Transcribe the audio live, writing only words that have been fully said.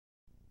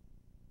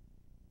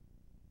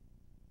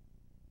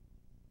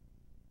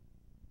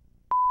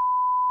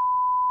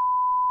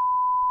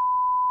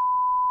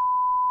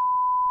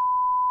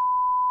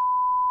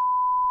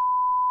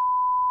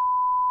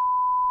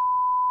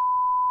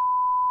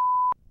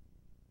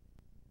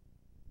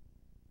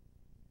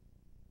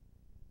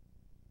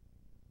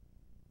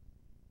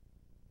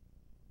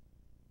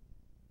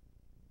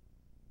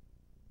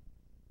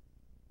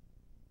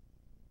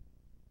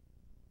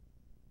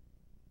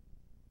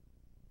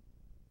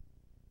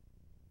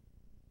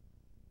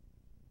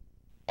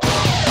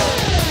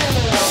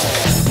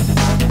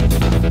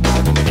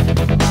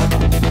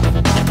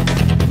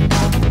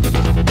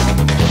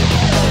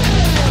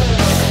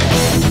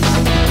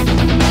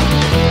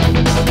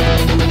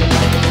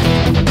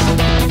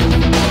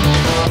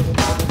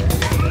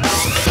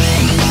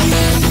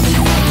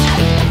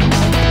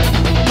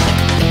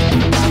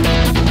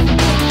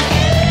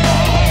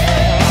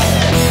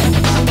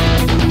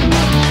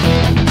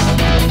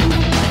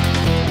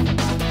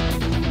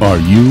Are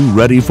you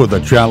ready for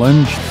the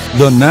challenge?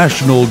 The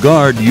National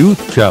Guard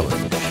Youth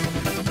Challenge.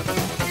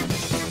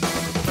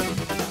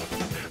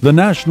 The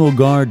National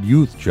Guard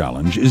Youth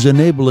Challenge is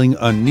enabling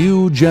a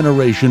new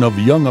generation of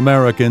young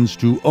Americans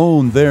to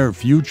own their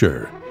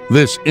future.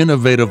 This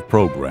innovative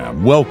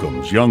program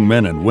welcomes young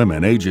men and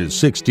women ages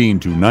 16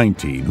 to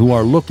 19 who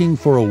are looking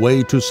for a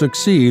way to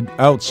succeed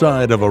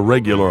outside of a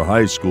regular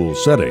high school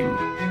setting.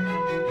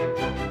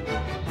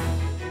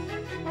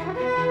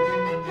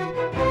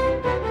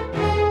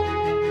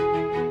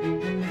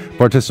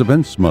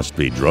 Participants must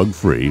be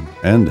drug-free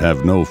and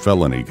have no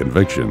felony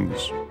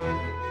convictions.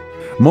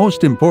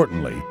 Most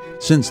importantly,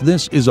 since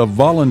this is a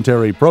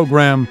voluntary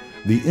program,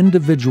 the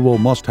individual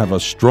must have a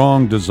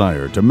strong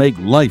desire to make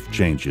life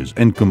changes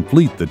and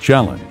complete the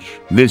challenge.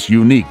 This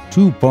unique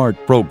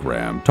two-part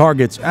program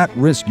targets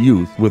at-risk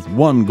youth with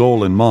one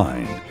goal in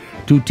mind: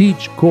 to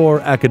teach core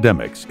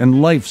academics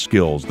and life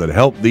skills that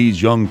help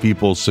these young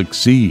people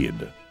succeed.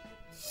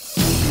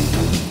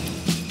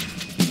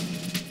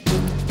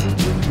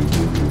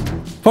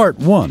 Part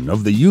 1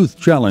 of the Youth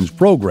Challenge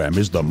program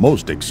is the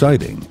most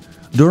exciting.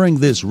 During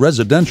this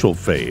residential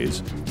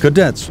phase,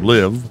 cadets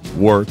live,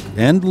 work,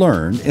 and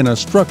learn in a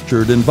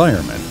structured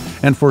environment,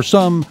 and for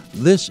some,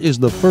 this is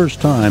the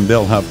first time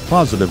they'll have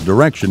positive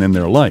direction in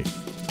their life.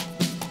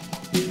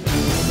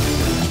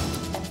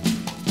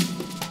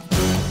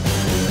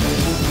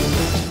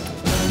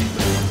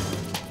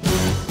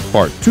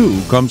 Part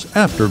 2 comes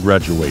after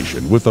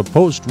graduation with a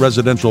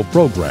post-residential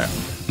program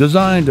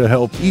designed to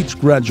help each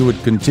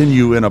graduate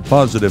continue in a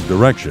positive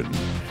direction.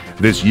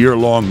 This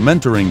year-long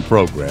mentoring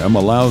program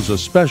allows a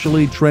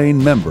specially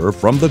trained member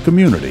from the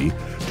community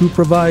to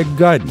provide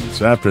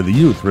guidance after the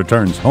youth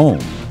returns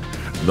home.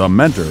 The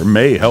mentor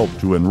may help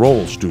to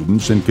enroll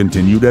students in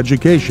continued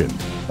education,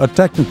 a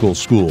technical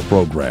school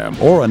program,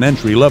 or an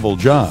entry-level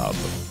job.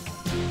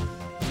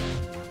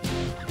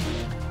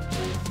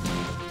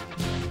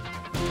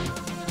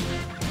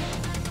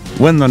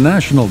 When the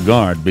National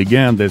Guard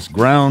began this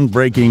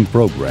groundbreaking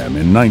program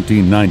in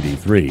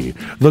 1993,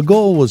 the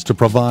goal was to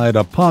provide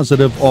a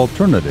positive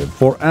alternative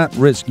for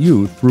at-risk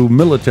youth through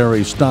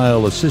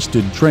military-style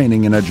assisted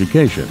training and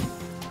education.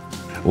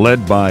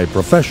 Led by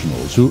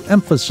professionals who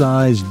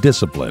emphasize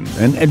discipline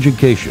and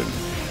education,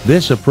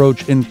 this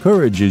approach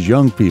encourages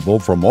young people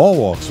from all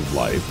walks of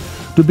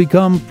life to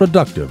become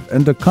productive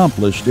and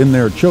accomplished in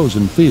their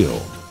chosen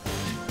field.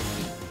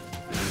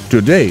 To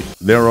date,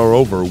 there are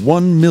over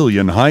 1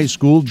 million high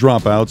school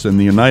dropouts in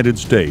the United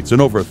States, and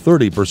over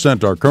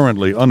 30% are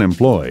currently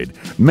unemployed.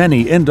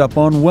 Many end up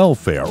on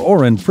welfare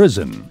or in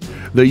prison.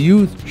 The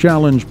Youth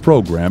Challenge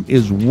program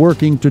is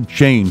working to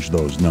change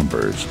those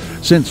numbers.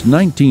 Since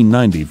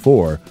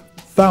 1994,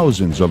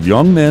 thousands of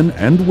young men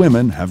and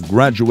women have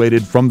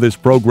graduated from this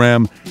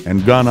program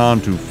and gone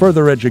on to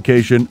further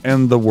education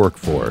and the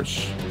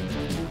workforce.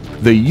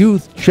 The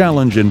Youth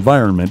Challenge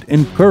environment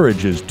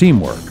encourages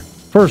teamwork,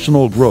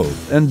 personal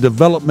growth, and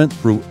development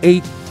through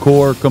 8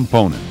 core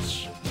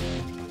components.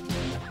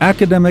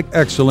 Academic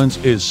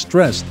excellence is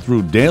stressed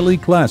through daily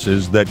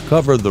classes that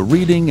cover the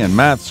reading and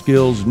math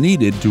skills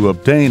needed to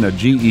obtain a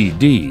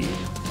GED.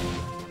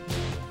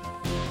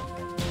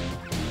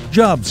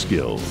 Job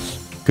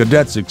skills.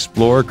 Cadets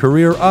explore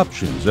career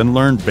options and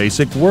learn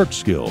basic work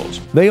skills.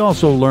 They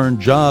also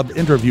learn job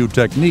interview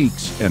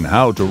techniques and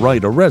how to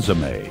write a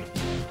resume.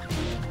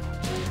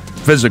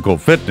 Physical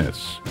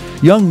fitness.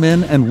 Young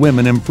men and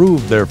women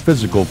improve their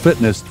physical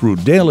fitness through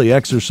daily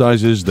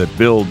exercises that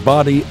build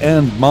body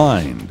and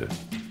mind.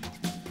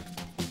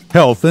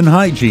 Health and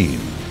hygiene.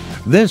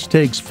 This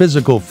takes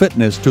physical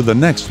fitness to the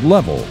next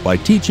level by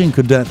teaching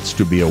cadets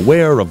to be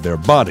aware of their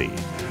body.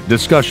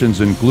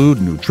 Discussions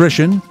include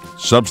nutrition,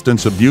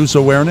 substance abuse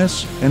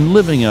awareness, and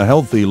living a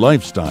healthy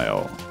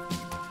lifestyle.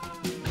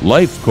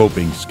 Life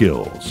coping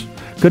skills.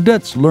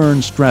 Cadets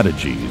learn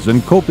strategies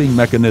and coping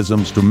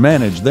mechanisms to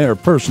manage their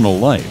personal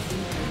life.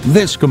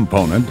 This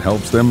component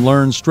helps them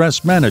learn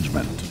stress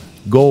management,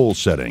 goal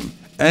setting,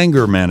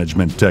 anger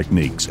management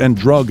techniques, and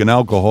drug and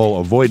alcohol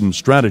avoidance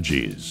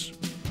strategies.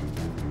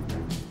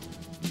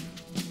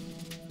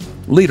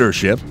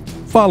 Leadership,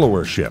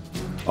 followership.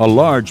 A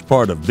large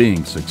part of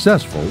being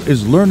successful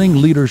is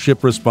learning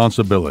leadership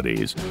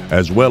responsibilities,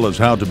 as well as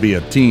how to be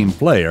a team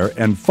player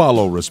and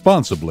follow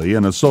responsibly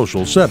in a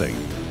social setting.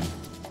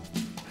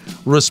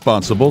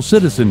 Responsible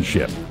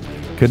citizenship.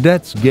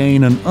 Cadets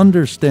gain an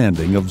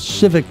understanding of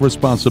civic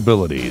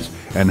responsibilities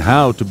and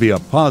how to be a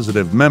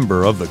positive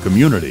member of the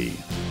community.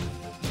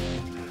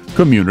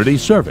 Community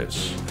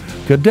service.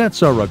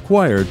 Cadets are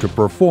required to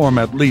perform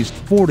at least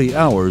 40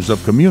 hours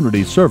of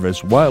community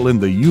service while in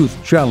the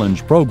Youth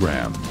Challenge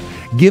program.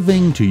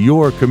 Giving to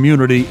your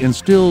community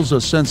instills a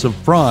sense of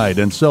pride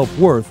and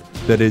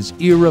self-worth that is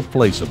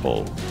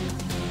irreplaceable.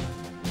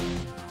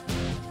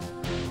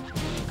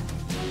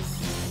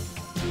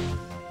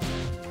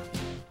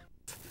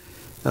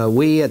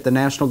 We at the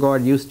National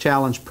Guard Youth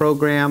Challenge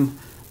program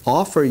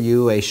offer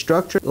you a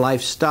structured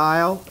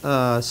lifestyle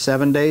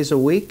 7 days a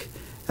week,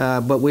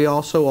 but we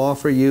also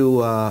offer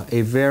you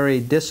a very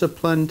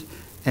disciplined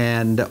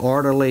and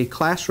orderly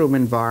classroom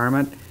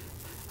environment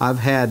I've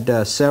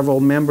had several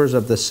members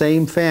of the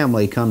same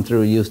family come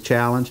through Youth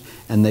Challenge,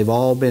 and they've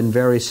all been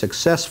very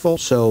successful.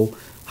 So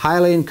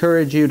highly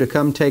encourage you to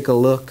come take a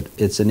look.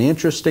 It's an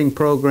interesting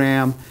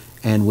program,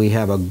 and we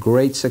have a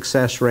great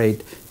success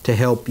rate to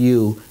help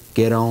you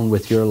get on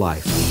with your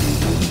life.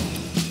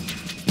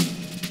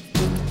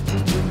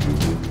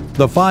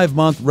 The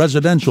 5-month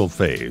residential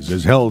phase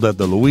is held at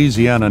the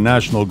Louisiana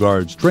National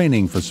Guard's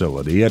training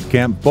facility at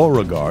Camp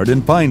Beauregard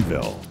in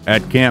Pineville,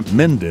 at Camp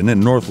Minden in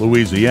North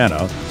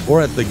Louisiana,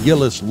 or at the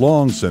Gillis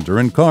Long Center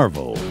in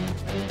Carville.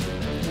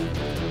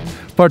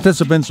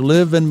 Participants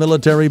live in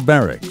military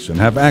barracks and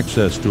have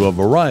access to a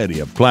variety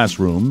of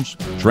classrooms,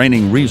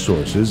 training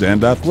resources,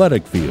 and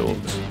athletic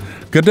fields.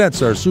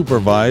 Cadets are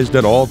supervised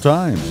at all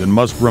times and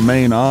must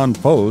remain on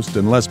post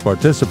unless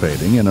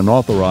participating in an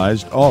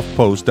authorized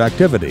off-post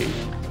activity.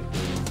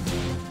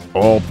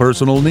 All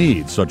personal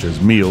needs, such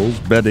as meals,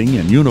 bedding,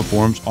 and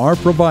uniforms, are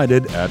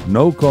provided at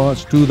no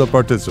cost to the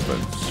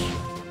participants.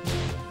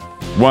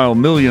 While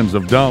millions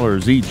of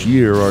dollars each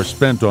year are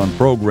spent on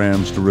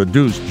programs to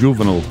reduce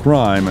juvenile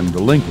crime and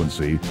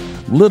delinquency,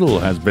 little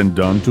has been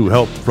done to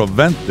help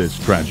prevent this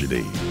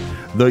tragedy.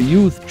 The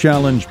Youth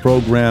Challenge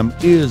program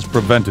is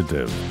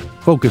preventative,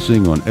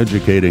 focusing on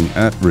educating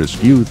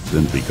at-risk youth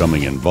and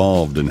becoming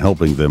involved in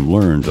helping them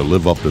learn to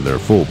live up to their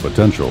full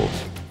potential.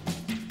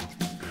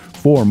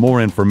 For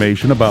more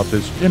information about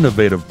this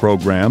innovative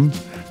program,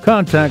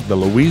 contact the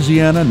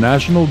Louisiana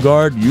National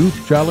Guard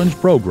Youth Challenge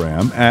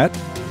Program at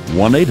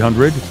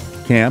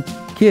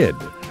 1-800-CAMP-KID.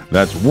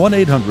 That's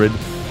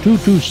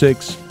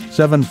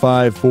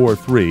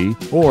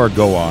 1-800-226-7543, or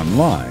go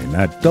online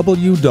at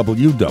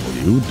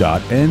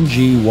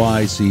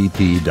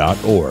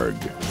www.ngycp.org.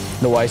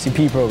 The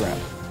YCP program,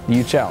 the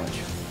Youth Challenge.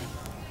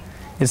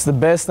 It's the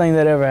best thing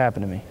that ever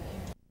happened to me.